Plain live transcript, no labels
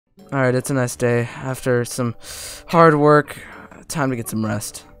Alright, it's a nice day. After some hard work, time to get some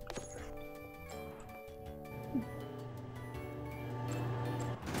rest.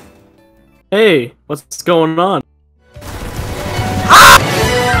 Hey, what's going on?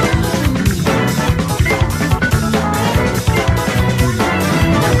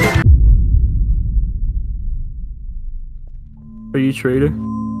 Are you traitor?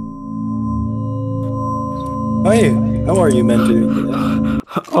 Hey, how are you, Mentor?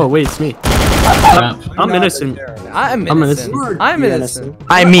 Oh wait, it's me. I'm innocent. I'm innocent. I'm innocent.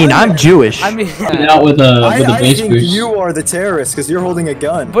 I mean, I'm Jewish. I mean, Out with a I base think boost. you are the terrorist because you're holding a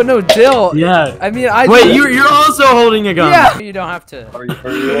gun. but no, Dill. Yeah. I mean, Wait, you're also holding a gun. Yeah. You don't have to. Are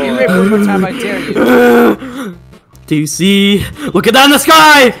You rape one more time, I dare you. Do you see? Look at that in the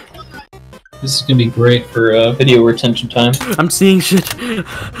sky! This is gonna be great for video retention time. I'm seeing shit.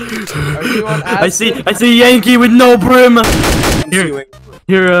 Are you on I acid? see Yankee with no brim. Here,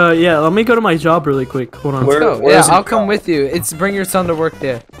 Here, yeah, let me go to my job really quick. Hold on. Yeah, I'll come with you. It's bring your son to work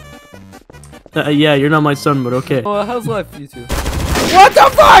there. Yeah, you're not my son, but okay. Well, how's life, you two? What the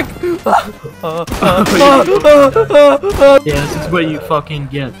fuck? Yeah, this is what you fucking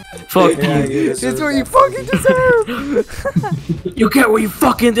get. Fuck yeah, you. It's what you fucking deserve. You get what you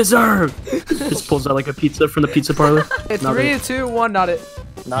fucking deserve. Just pulls out like a pizza from the pizza parlor. It's Not 3, it. 2, 1, not it.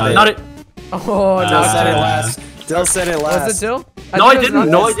 Not it. Oh, Dill not said it it. last. Dill said it last. Was it Dill? No, I didn't.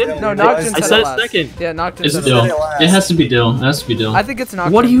 No, I didn't. No, Nocton I said said it it last. second. Yeah, Nocton It's said Dill. it it last. last. It has to be Dill. It has to be Dill. I think it's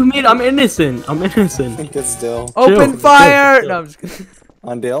Nocton. What do you mean? I'm innocent. I'm innocent. I think it's Dill. Open Dill. fire! Dill. No, I'm just kidding.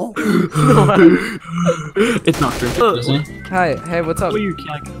 On Dill? It's not true. Is he? Hi, hey, what's up? What are you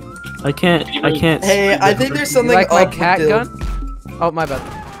cat? I can't. Hey, I think there's You something like my up cat with Dill. gun? Oh, my bad.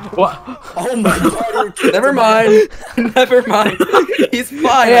 What? Oh my god, you're Never mind. Never mind. He's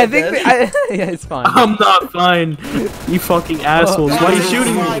fine. Hey, I think yeah, it's fine. I'm not fine. You fucking assholes. Why are you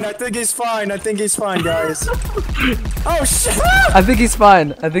shooting me? I think he's fine. I think he's fine, guys. Oh shit! I think he's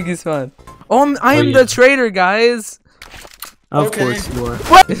fine. I think he's fine. Oh, I am the traitor, guys. Of Okay. course you are.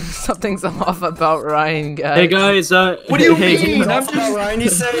 What? Something's off about Ryan, guys. Hey guys, What do you hey, mean? Something's off about Ryan, you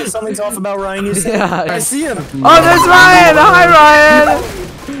say? Something's off about Ryan, you say? Yeah. I see him. Oh, there's Ryan! Hi, Ryan!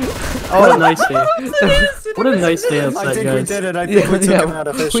 What a nice day. What a nice day I outside, think we guys. did it. I think we took him out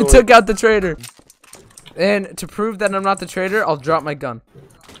officially. We took out the traitor. And to prove that I'm not the traitor, I'll drop my gun.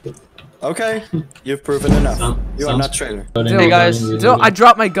 Okay, you've proven enough. You are sounds- not traitor. Hey, guys. Dill, I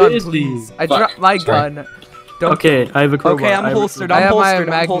dropped my gun, Seriously. please. I Fuck. dropped my Sorry. gun. Don't Okay, I have a crowbar. Okay, I'm I have a holstered. I I'm have my holstered.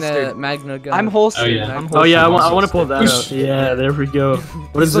 I'm holstered. Magna gun. I'm holstered. Oh, yeah. I'm Oh holstered. yeah, I want to pull that out. Yeah, there we go.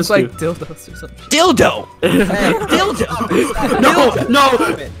 What does This this looks do? like dildos or something. Dildo. No, no!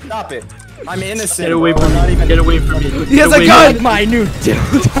 Stop it. Stop it. I'm innocent. Get away bro. from I'm not me! even... Get away from me! He has Get a away gun! from me. My new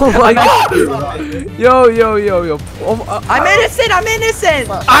dildo. Oh my god! Yo. Oh, I'm innocent. I'm innocent.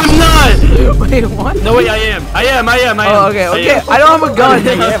 I'm not! wait, what? No, wait, I am. Oh, okay. I don't have a gun.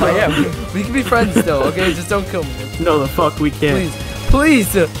 I am. We can be friends still, okay? Just don't kill me. No, the fuck, we can't.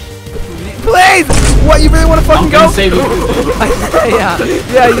 Please. What, you really want to fucking go? Save you. yeah,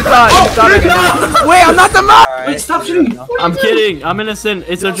 you thought I Wait, I'm not the murderer! Wait, stop shooting me. I'm kidding. I'm innocent.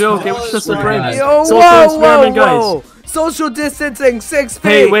 It's a joke. It was just a prank. Yo, Social experiment, guys. Social distancing, 6 feet!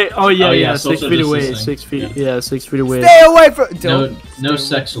 Hey, wait. Oh, yeah, Oh, yeah, 6 social feet away. distancing. 6 feet. Yeah, 6 feet away. Stay away from- No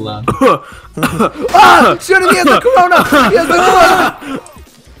sex allowed. Ah! Shoot him, he has the corona! He has the corona!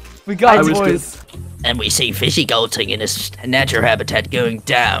 We got I it, was boys. And we see FizzyGoldTing in his natural habitat going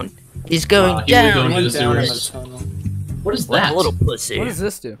down. He's going He would go down. into the Down in the sewers. tunnel. What is Like that? a little pussy. What does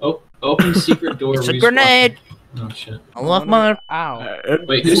this do? Oh, open secret door. It's a respawn. grenade. Oh shit. I love my. Ow.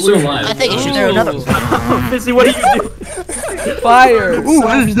 Wait, who's still alive? I think you should throw another one. Fizzy, what do you do? Fire! Ooh,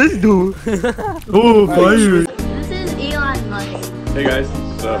 what does this do? Oh, fire. This is Elon Musk. Hey guys,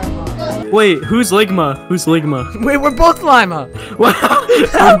 what's up? Wait, who's Ligma? Who's Ligma? Wait, we're both Lima! What?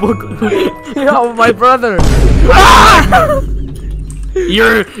 Yo, my brother!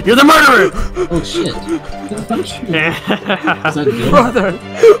 You're the murderer! Oh shit. Is that good?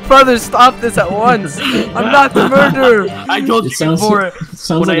 Brother, stop this at once! I'm not the murderer! I told It you sounds, before.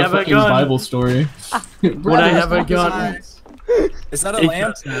 sounds When I like a have a fucking gun. Bible story. When I have a gun. Is that a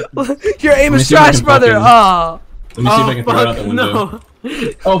lamp? Your aim Let me is see if I trash, can brother! fucking- Ah! Let me see if I can throw it out the window. no.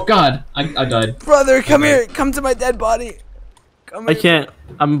 Oh god, I died. Brother, come here! Come to my dead body! Come I here. can't.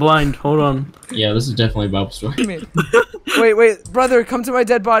 I'm blind. Hold on. Yeah, this is definitely a Bible story. Come here. Wait, brother, come to my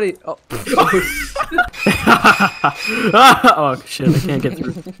dead body! Oh. Oh shit, I can't get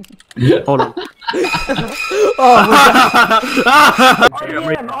through. Hold on. Oh my god!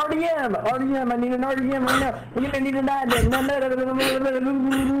 RDM, I need an RDM right now. I'm gonna need an RDM.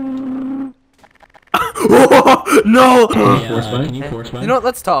 No! Can you force You know what?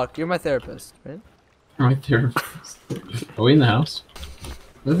 Let's talk. You're my therapist, right? Right there. Are we in the house?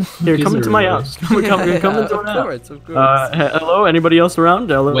 Here, come into my house. Come into my Of house. course, of course. Hello? Anybody else around?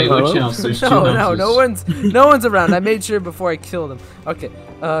 Hello? Wait, hello? which house? There's two No, houses. no one's around. I made sure before I killed him. Okay,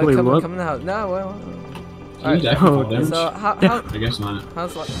 Wait, come what? in the house. No, well. Can you die from fall Okay. damage? So how I guess not.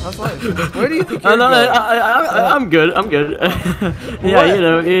 how's life? Where do you think you're No, going? I'm good. I'm good. Yeah, What? you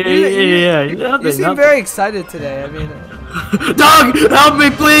know, yeah. Nothing, You seem nothing. very excited today. I mean, Dog, help me,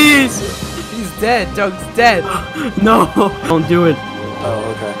 please! he's dead. Doug's dead. No, don't do it.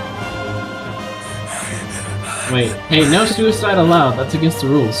 Oh, okay. Wait, hey, no suicide allowed. That's against the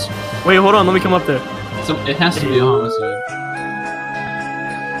rules. Wait, hold on. Let me come up there. So it has to be a homicide.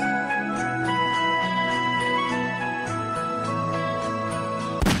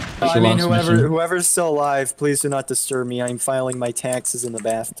 I mean, Last mission. whoever's still alive, please do not disturb me. I'm filing my taxes in the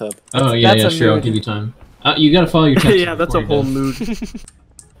bathtub. Oh yeah, That's yeah, a sure. I'll mood. give you time. You gotta follow your taxes. Yeah, that's a before whole you die.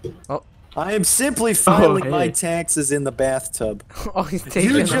 mood. I am simply filing my hey. taxes in the bathtub. Oh, he's taking.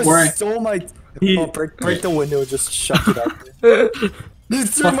 You it. just Where? stole my. He- Oh, break the window, just shut it up. You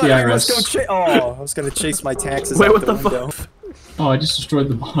threw Fuck the my. Let's IRS. go oh, I was gonna chase my taxes Wait, out what the the window. fuck? Oh, I just destroyed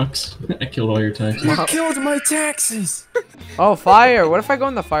the box. I killed all your taxes. You killed my taxes. Oh, fire! What if I go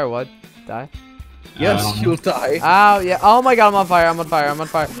in the fire? What? Die? Yes, don't know. you'll die. Ow! Yeah. Oh my God! I'm on fire! I'm on fire! I'm on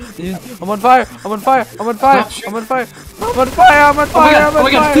fire! I'm on fire! I'm on fire! I'm on fire! I'm on fire! I'm on fire! I'm on fire! I'm Oh on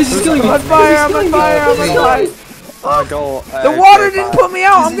my God, fire! Fizz is killing I'm me. on fire! I'm on fire! I'm on fire! Go. The water didn't put me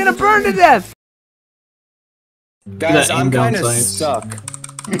out! I'm gonna burn to death! Guys, That I'm aim down kind of sights. stuck.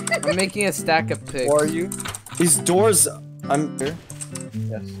 I'm making a stack of pigs. Or are you? These doors. I'm here.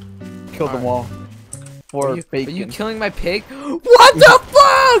 Yes. Kill them all. For Are you bacon. killing my pig? What the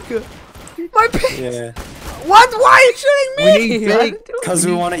fuck? My pig! Yeah. What? Why are you shooting me? We need I pig. didn't do Cause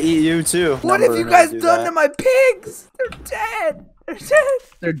we want to eat you too. What Never have you gonna guys do done that. to my pigs? They're dead. They're dead.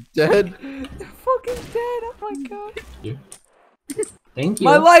 They're dead. They're fucking dead. Oh my God. Thank you.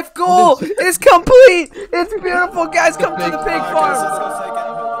 My life goal is complete. It's beautiful, guys. Come to the pig farm.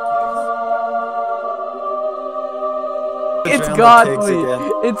 It's godly.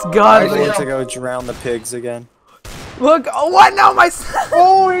 It's I godly. want to go drown the pigs again. Look. Oh, what? No, my.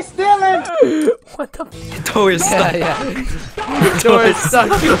 Oh, he's stealing. What the? Door is Yeah, yeah. Door is stuck.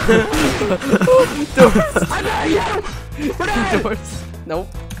 Doors. Doors. Nope.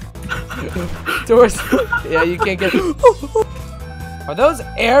 Doors. Yeah, you can't get. Are those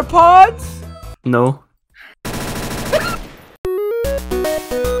AirPods? No.